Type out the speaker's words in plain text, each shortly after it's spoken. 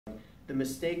The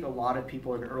mistake a lot of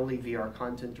people in early VR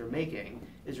content are making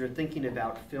is you're thinking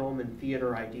about film and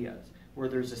theater ideas, where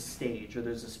there's a stage or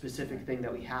there's a specific thing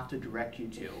that we have to direct you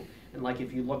to, and like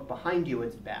if you look behind you,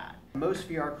 it's bad. Most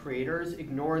VR creators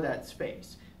ignore that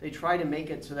space. They try to make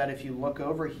it so that if you look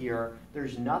over here,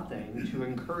 there's nothing to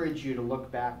encourage you to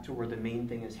look back to where the main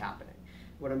thing is happening.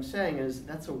 What I'm saying is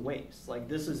that's a waste. Like,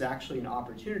 this is actually an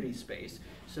opportunity space.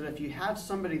 So that if you have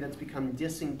somebody that's become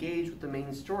disengaged with the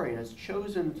main story and has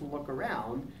chosen to look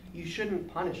around, you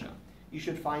shouldn't punish them. You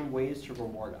should find ways to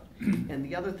reward them. And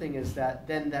the other thing is that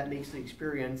then that makes the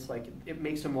experience, like, it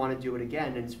makes them want to do it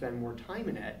again and spend more time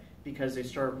in it because they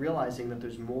start realizing that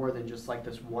there's more than just like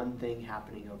this one thing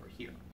happening over here.